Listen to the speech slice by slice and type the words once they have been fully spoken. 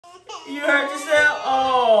You hurt yourself?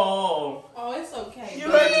 Oh. Oh, it's okay.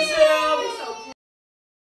 You hurt yourself? It's okay.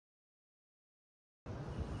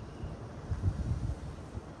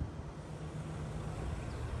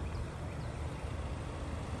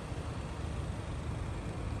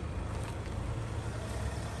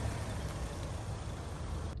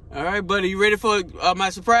 All right, buddy. You ready for my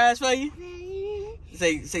surprise for you?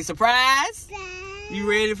 Say surprise. You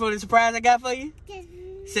ready for the surprise I got for you?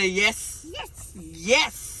 Say yes. Yes.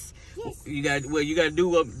 Yes. Yes. You gotta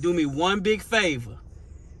do me one big favor.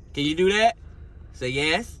 Can you do that? Say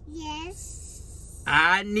yes. Yes.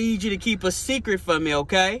 I need you to keep a secret from me,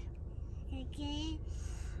 okay? Okay.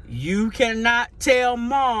 You cannot tell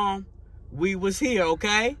Mom we was here,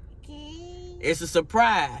 okay? Okay. It's a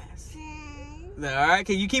surprise. All right,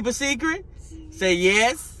 can you keep a secret? Say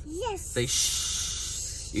yes. Yes. Say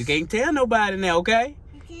shh. You can't tell nobody now, okay?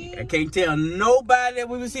 Okay. I can't tell nobody that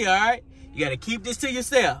we was here, all right? You got to keep this to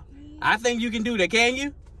yourself. I think you can do that, can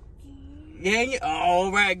you? Can you?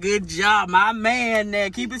 All right, good job, my man there.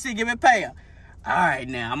 Keep it secret, give it pay. All right,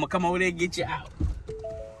 now, I'm going to come over there and get you out.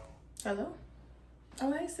 Hello?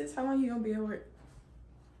 Oh, hey, sis. How long you going to be at work?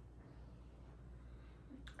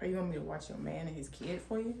 Are you want me to watch your man and his kid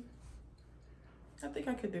for you? I think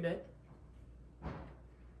I could do that.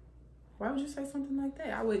 Why would you say something like that?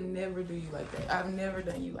 I would never do you like that. I've never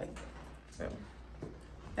done you like that. So,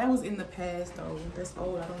 that was in the past, though. That's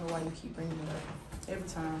old. I don't know why you keep bringing it up. Every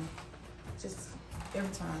time. Just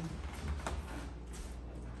every time.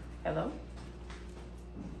 Hello?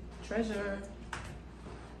 Treasure.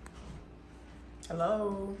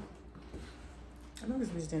 Hello? I know this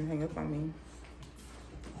bitch didn't hang up on me.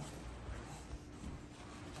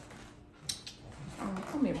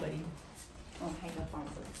 Come here, buddy. Don't hang up on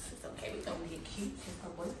us. It's okay. We gonna get cute since her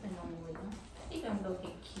boyfriend on the way. He gonna go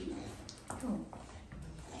get cute. Come on.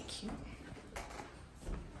 That cute.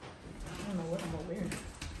 I don't know what I'm gonna wear.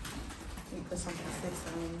 Let me put something sexy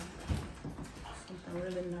on. Something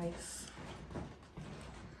really nice.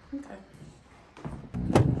 Okay.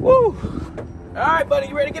 Woo! All right, buddy,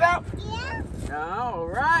 you ready to get out? Yeah. All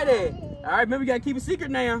righty. All right, remember, you got to keep it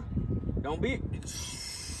secret now. Don't be...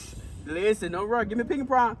 Listen, don't run. Give me a pinky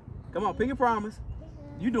promise. Come on, pinky promise.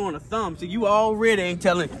 You doing a thumb, so you already ain't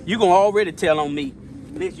telling. You gonna already tell on me.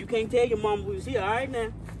 Listen, you can't tell your mama we was here. All right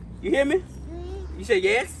now. You hear me? You say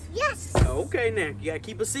yes? Yes. Okay now. You gotta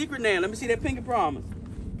keep a secret now. Let me see that pinky promise.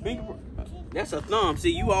 That's a thumb.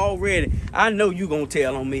 See, you already. I know you gonna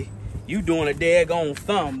tell on me. You doing a daggone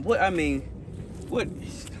thumb. What I mean? What?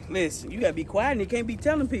 Listen, you gotta be quiet and you can't be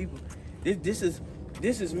telling people. This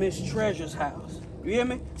is Miss Treasure's house. You hear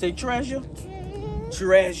me? Say treasure.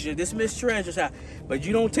 Treasure. This Miss Treasure's house. But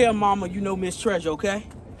you don't tell Mama you know Miss Treasure, okay?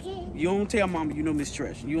 Okay. You don't tell Mama you know Miss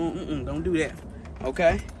Treasure. You don't do that,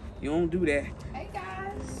 okay? You don't do that. Hey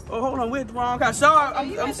guys. Oh, hold on, we're at the wrong house.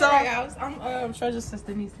 Sorry, I'm sorry. I'm Treasure's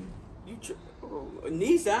sister, Nisi.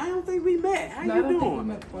 Nisa, I don't think we met. How you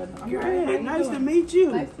doing? Good. Nice to meet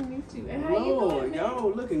you. Nice to meet you. And how you doing?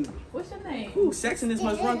 Y'all looking. What's your name? Ooh, sexiness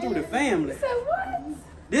must run through the family. You said what?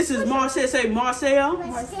 This is Marcel. Say Marcel.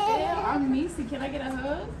 Marcel, I'm Nisi. Can I get a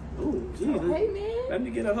hug? Ooh, Jesus. Hey, man. Let me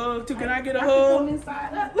get a hug too. Can I get a Come hug?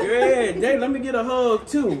 inside. Yeah, Dave, let me get a hug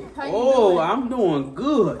too. How you Oh, doing? I'm doing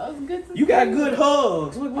good. Oh, it's good to You see got good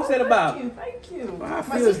hugs. What's that about? Thank you. I My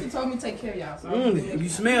feel- sister told me to take care of y'all. So You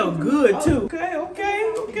smell good too.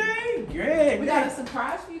 Okay. Great. We got a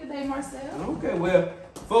surprise for you today, Marcel. Okay, well,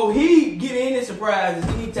 before he get any surprises,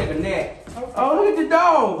 he need to take a nap. Okay. Oh, look at the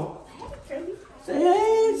dog.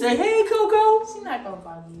 Say hey, Coco. She's not gonna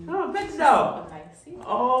bother you. Oh, pet the dog. Nice. See?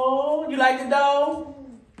 Oh, you like the dog?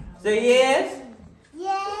 Say yes.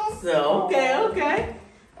 Yes. So okay.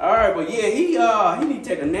 All right, but yeah, he need to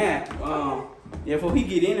take a nap. Yeah, before he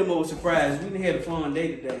get any more surprises, we done had a fun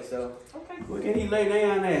day today, so. Okay. Where can he lay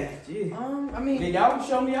down at? Gee. I mean. Then y'all can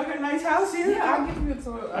show me y'all got a nice house here. Yeah, I'll give you a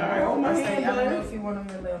tour. All right, hold my hand, I don't know buddy. if you want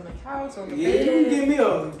them to lay on the couch or the Yeah, bed. you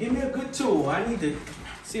give me a good tour. I need to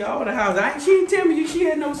see all the houses. She didn't tell me she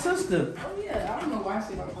had no sister. Oh yeah, I don't know why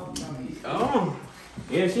she don't talk about me. Oh,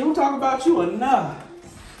 yeah, she don't talk about you enough.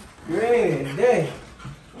 Great day.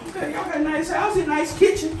 Okay, y'all got a nice house and nice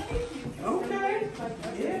kitchen. Okay,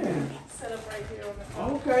 yeah. Set up right here on the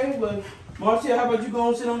couch. Okay, well, Marcel, how about you go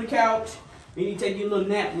and sit on the couch? You need to take your little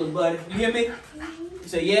nap, little buddy. You hear me? You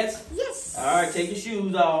say yes? Yes. All right, take your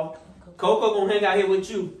shoes off. Coco gonna hang out here with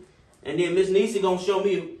you. And then Miss Nisi gonna show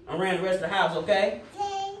me around the rest of the house, okay?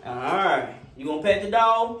 Okay. All right. You gonna pet the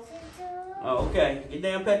dog? Oh, okay. Get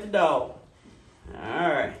down, pet the dog. All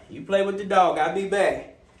right. You play with the dog. I'll be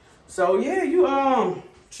back. So yeah, you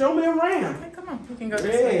show me around. Okay, come on. We can go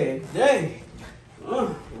this way. Yeah, day.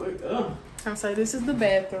 I'm sorry, this is the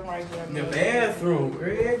bathroom right here. The bathroom,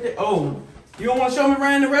 Greg. Oh, you don't want to show me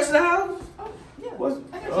around the rest of the house? Oh, yeah. What's,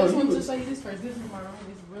 I just wanted to show you this first. This is my room.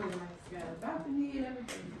 It's really nice. Got a balcony and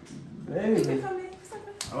everything. baby. You can come in. It's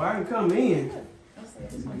okay. Oh, I can come in.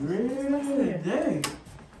 Really? Dang.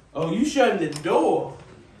 Oh, you shutting the door.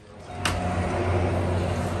 You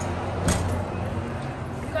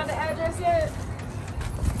got the address yet?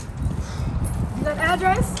 You got the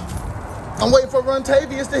address? I'm waiting for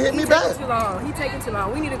Rontavious to hit me back. Taking too long. He taking too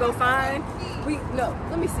long. We need to go find. No.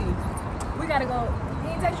 Let me see. We gotta go. He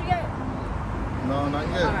ain't text you yet? No, not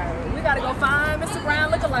yet. All right. We gotta go find Mr.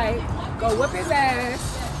 Brown lookalike. Go whip his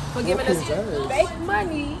ass for giving us his ass? fake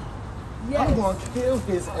money. Yes. I'm gonna kill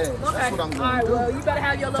his ass. Okay. That's what I'm All gonna right. do. Well, you better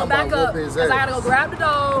have your little Talking about backup whip his because I gotta ass. go grab the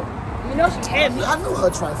dog. You know she heavy. I knew her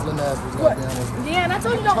trifling ass was What? gonna be on this. Yeah, and I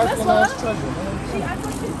told you don't mess with Trifling ass her. treasure, man. I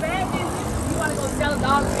told you she's bad business. You wanna go sell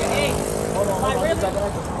dogs to your ex? Hold on, Like hold on. really? I got the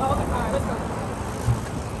address. Oh, okay. All right. Let's go.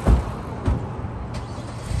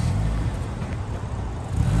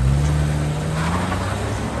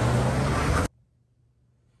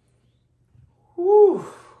 Whew.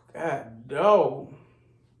 God dog.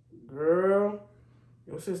 Girl,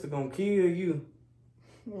 your sister gonna kill you.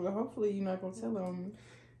 Well, hopefully you're not gonna tell her on me.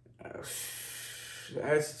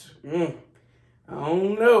 That's, I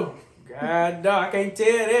don't know. God dog, I can't tell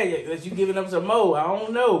that yet. Unless you giving up some more. I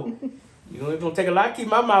don't know. You're gonna take a lot to keep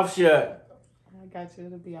my mouth shut. I got you.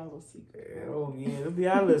 It'll be our little secret. Oh, yeah, it'll be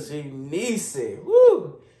our little shit, Niecy.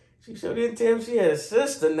 Woo! She sure didn't tell me she had a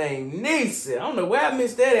sister named Niecy. I don't know where I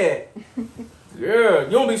missed that at. Girl,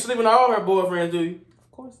 you don't be sleeping with all her boyfriends, do you?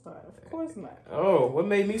 Of course not. Of course not. Oh, what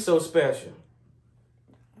made me so special?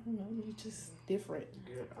 I don't know. You're just different.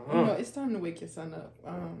 Uh, You know, it's time to wake your son up.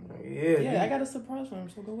 yeah, I got a surprise for him,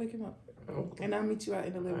 so go wake him up. And I'll meet you out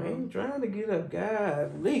in the living I room. ain't trying to get up,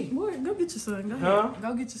 golly. Boy, go get your son. Go ahead. Huh?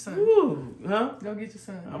 Go get your son. Ooh, huh? Go get your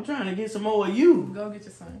son. I'm trying to get some more of you. Go get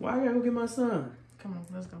your son. Why I gotta go get my son? Come on,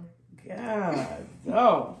 let's go. God,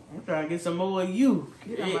 oh, I'm trying to get some more of you.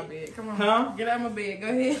 Get out my bed. Come on. Huh? Get out my bed. Go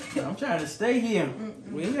ahead. I'm trying to stay here.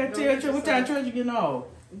 We ain't got to tell you what time church you getting off.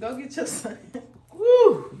 Go get your son.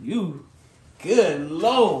 Woo, you, good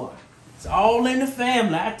Lord. It's all in the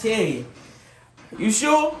family, I tell you. You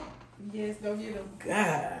sure? Yes, go get him.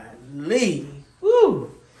 Golly.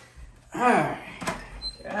 Woo. All right.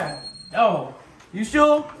 God, dog. You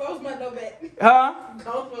sure? Close my door back. Huh?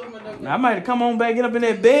 Don't close my door back. I might have come on back, get up in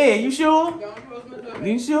that bed. You sure? Don't close my door back.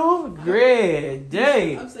 You sure? Great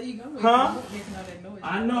day. I'm saying you gonna wake Huh? him up making all that noise.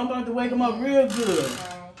 I know I'm about to wake him up real good.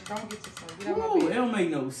 Don't get your son. Get out my Ooh, it bed. don't make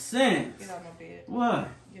no sense. Get out my bed. What?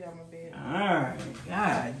 Get out my bed. Alright.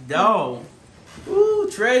 God dog. Ooh,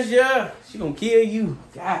 treasure. She gonna kill you.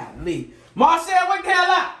 Golly. Marcel, wake the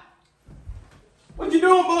hell up. What you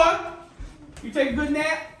doing, boy? You take a good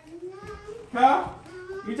nap? Huh?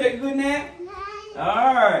 You take a good nap?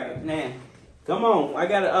 Alright, now. Come on. We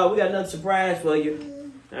got another surprise for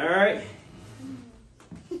you. Alright.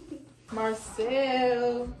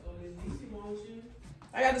 Marcel.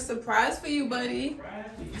 I got a surprise for you, buddy.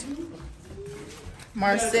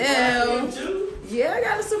 Marcel. Yeah, I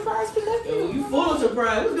got a surprise for Yo, nephew. you full of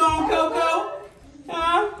surprise. What's going on, Coco?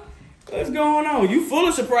 Huh? What's going on? You full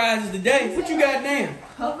of surprises today. What you got now?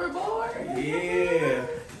 Hoverboard? Yeah.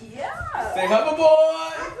 Yeah. Say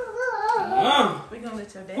hoverboard. We're gonna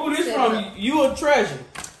let your dad Who this set from? it up. You a treasure.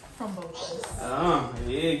 From both of us.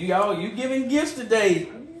 Yeah, you giving gifts today.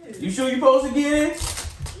 You sure you supposed to get it?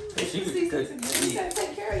 She said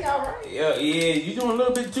take care of y'all, right? Yeah, you doing a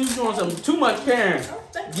little bit too, doing some too much caring.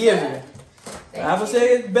 Thank Giving. you. I would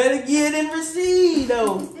say it's better give than receive,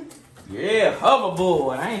 though. Yeah,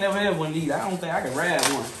 hoverboard. I ain't never had one of these. I don't think I can ride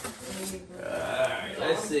one. Alright,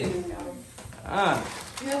 let's see. You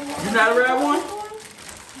know how to ride one?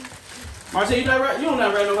 Marcel, you don't know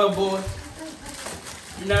how to ride no hoverboard?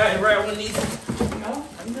 You know how to ride one of these? No,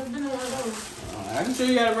 I've never been on one of those. I can show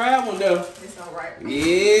you how to ride one, though. It's all right.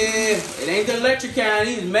 Yeah, it ain't the electric kind.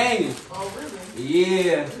 These manual. Oh, really?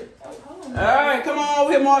 Yeah. Hold on. All right, come on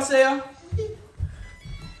over here, Marcel.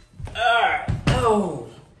 All right. Oh.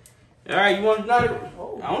 All right, you want to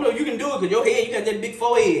know? I don't know if you can do it because your head, you got that big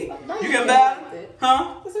forehead. You can battle?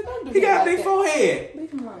 Huh? I said, don't do He me got a like big that. forehead.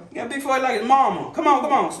 Leave him alone. He got a big forehead like his mama. Come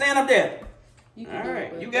on. Stand up there. You can All do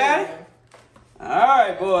right, but you got it? All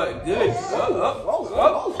right, boy. Good. Up.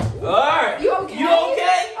 All right. You okay? You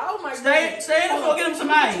okay? Oh my Stay God. in the floor. Get him some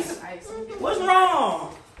ice. What's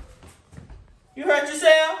wrong? You hurt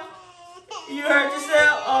yourself? You hurt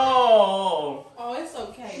yourself? Oh. Oh, it's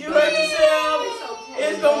okay. You hurt yourself? It's okay.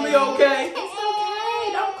 It's gonna be okay. It's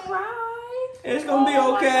okay. Don't cry. It's gonna be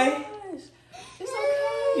okay. Gosh. It's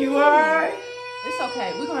okay. You alright? It's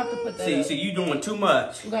Okay, we're gonna have to put that up. See, you doing too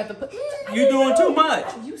much. We're gonna have to put. You doing too much.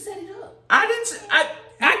 You set it up. I didn't.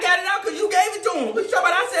 I got it out because you gave it to him. What you talking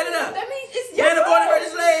about? I set it up. That means it's your And the boy fault. hurt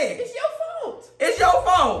his leg. It's your fault. It's your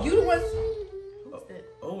fault. You the one. Who's that?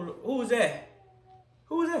 Oh, who was that?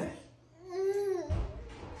 Who was that?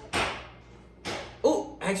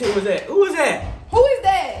 Oh, actually, who was that? Who was that? Who is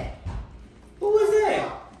that? Who was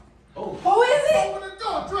that? Oh. Who is it? Open the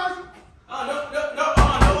door, Treasure.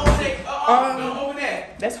 No, over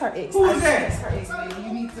there. That's her ex. Who is that? That's her ex. Baby.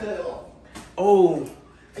 You need to. Oh,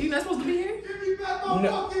 Are you not supposed to be here? Give me back my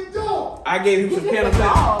No. fucking door. I gave him some You hit the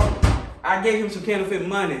counterfeit. dog. I gave him some counterfeit You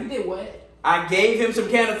money. did what? I gave him some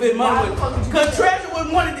counterfeit Why money the fuck would you because do that? Treasure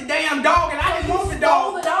was wanted the damn dog, and I didn't want the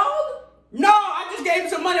Stole the dog. dog? No, I just gave him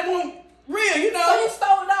some money. It wasn't real, you So know. you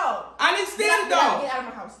stole the dog? I didn't steal the Get dog. out of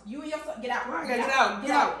my house. You and your son, get out. I gotta get out.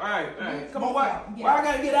 Get out. All right. Come on, why? Get Why out. I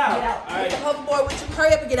gotta get out? Get out. All right. Get the hover boy with you.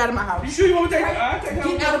 Hurry up and get out of my house. You sure you want me to take? Hurry. I'll take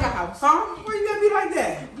Get out of my house. Huh? Why you gotta be like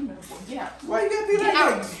that? Get out. Why you gotta be Get like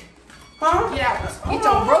out. that? Huh? Get out. Hold Get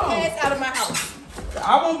your on, broke hold on. ass out of my house.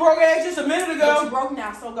 I won't broke ass just a minute But you ago. broke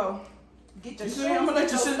now, so go. Get your You shoes. see, I'm gonna let your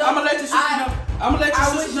get sister. your I'm gonna let your sister stuff. know. I'm gonna let your I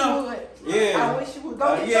wish sister you know. would. Yeah. I wish you would. Go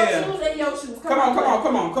get Yeah. your shoes and your shoes. Come on. Y'all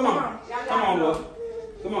Come on, gotta go. boy.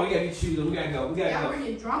 Come on, you gotta get shoes on. We gotta go. Y'all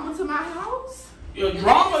bringing drama to my house? Your You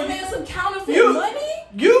drama. let me spend some counterfeit You- money?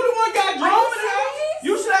 You the one got drama you in the house. serious?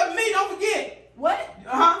 You slept with me. Don't forget. What?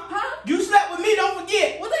 Huh? You slept with me. Don't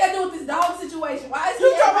forget. What they got to do with this dog situation? Why is You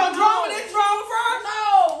he talking at my about drama? house? This drama first.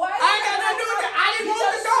 No, why? I ain't got nothing to do with that. I didn't want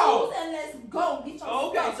the dog. And let's go. Get your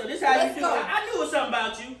Okay, stuff. so this how you Let's do. go. I knew it was something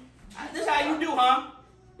about you. This how you do, huh?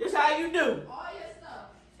 This how you do. All your stuff.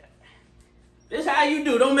 This how you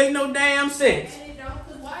do. Don't make no damn sense. And it don't,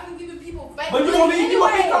 'cause why are you giving people fake But you gonna be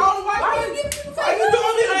anyway? calling? Why are you giving people fake Why you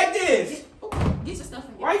doing me like this? Get your stuff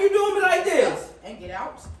and get Why you doing me like this? And get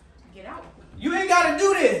out. Get out. You ain't gotta do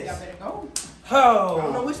Y'all this. better go. I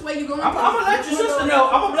don't know Oh. which way you going. I'm gonna let your sister know.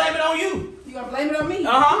 I'm gonna blame it on you. You gonna blame it on me?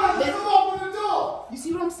 Uh-huh. Let's- Open the door. You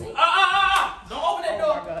see what I'm saying? Don't open that Oh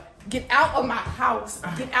door. my God. Get out of my house.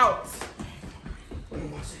 Get out.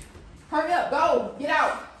 Hurry up. Go. Get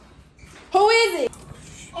out. Who is it?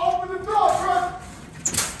 Open the door, Treasure.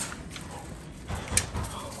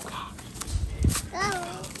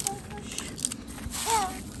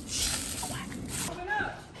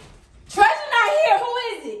 Treasure not here. Who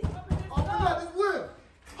is it? Open up his whip.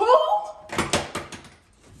 Who?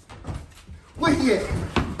 Where he at?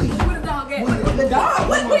 Where the dog at? The dog.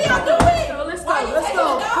 What are y'all doing? So let's Why go. you Let's taking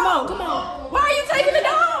go. the dog? Come on. Come on. Why are you taking the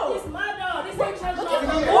dog? It's my dog. This ain't Treasure. Looking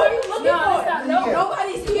for? Yeah. Who are you looking No, for? it's not. No.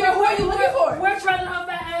 Nobody's here. Who are you looking for? Where Treasure her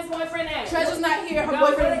fat ass boyfriend at? Treasure's not here. Her No,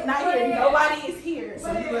 boyfriend is not where here. they at? Nobody is here.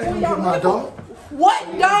 So who are y'all Get my looking dog. for? What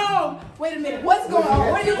dog? Wait a minute. What's going on?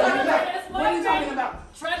 What are you talking about? What are you talking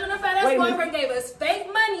about? Treasure and her fat ass Wait a minute. boyfriend gave us fake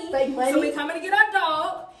money. Fake money? So we coming to get our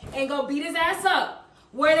dog and go beat his ass up.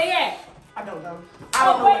 Where they at? I don't know. I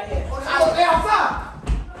don't know where they at. Oh, they outside.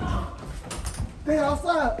 They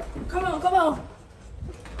outside. Come on, come on.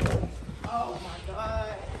 Oh my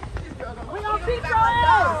God. This girl gonna We gonna beat beat my your dog.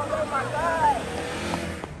 ass. Oh my God.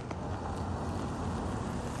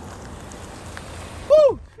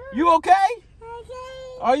 Woo! You okay?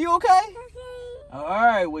 Okay. Are you okay? Okay. All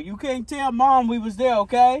right. Well, you can't tell mom we was there,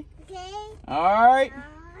 okay? Okay. All right.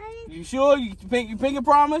 Alright. You sure? You pinky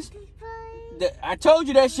promise? Goodbye. I told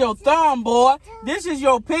you that's your thumb, boy. This is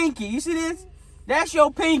your pinky. You see this? That's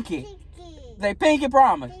your pinky. Pinky. They pinky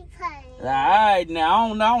promise. Pinky. All right, now I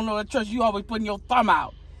don't know. I trust you always putting your thumb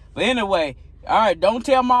out. But anyway, all right. Don't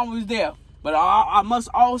tell mom we was there. But I must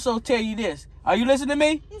also tell you this. Are you listening to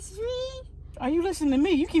me? It's me. Are you listening to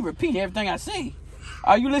me? You keep repeating everything I say.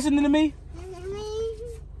 Are you listening to me? And me.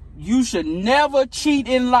 You should never cheat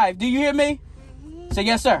in life. Do you hear me? Say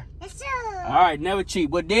yes, sir. Yes, sir. All right, never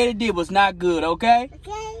cheat. What Daddy did was not good, okay?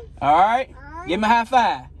 Okay. All right? Alright. Give me a high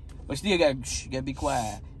five. But still gotta be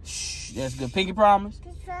quiet. Shh, that's good. Pinky promise?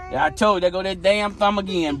 Goodbye. Yeah, I told you, there go that damn thumb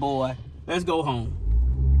again, boy. Let's go home.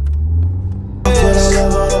 Put our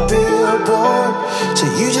love on a billboard, so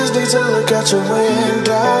you just need to look out your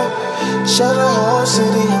window. Show the whole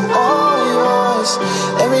city I'm all yours.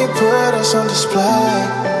 Let me put us on display.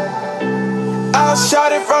 I'll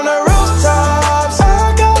shout it from the rooftops.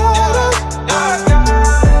 I got it.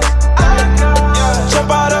 Jump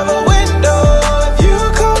out of a window if you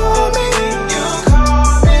call me.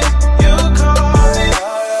 You call me.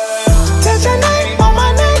 Touch your name on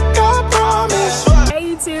my neck, I promise. Hey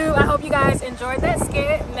YouTube, I hope you guys enjoyed that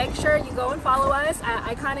skit. Make sure you go and follow us at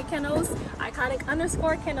Iconic Kennels,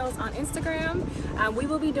 iconic_kennels on Instagram. We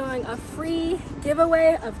will be doing a free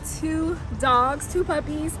giveaway of 2 dogs, 2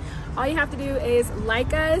 puppies All you have to do is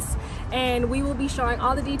like us, and we will be showing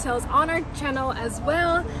all the details on our channel as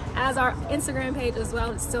well as our Instagram page as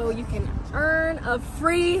well, so you can earn a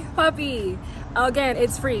free puppy. Again,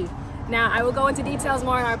 it's free. Now I will go into details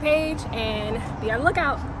more on our page, and be on the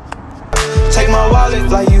lookout. Take my wallet,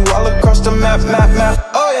 fly you all across the map.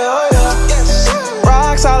 Oh yeah.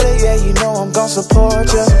 Rock solid, yeah, you know I'm gon' support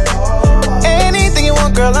ya. Anything you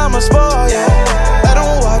want, girl, I'ma spoil ya. Let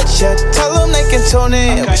them watch ya, tell them they can tune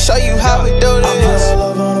in. We'll show you how we do this. I put our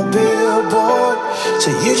love on a billboard, so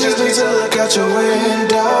you just need to look out your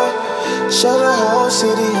window. Show the whole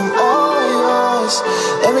city I'm all yours.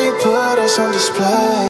 Let me put us on display.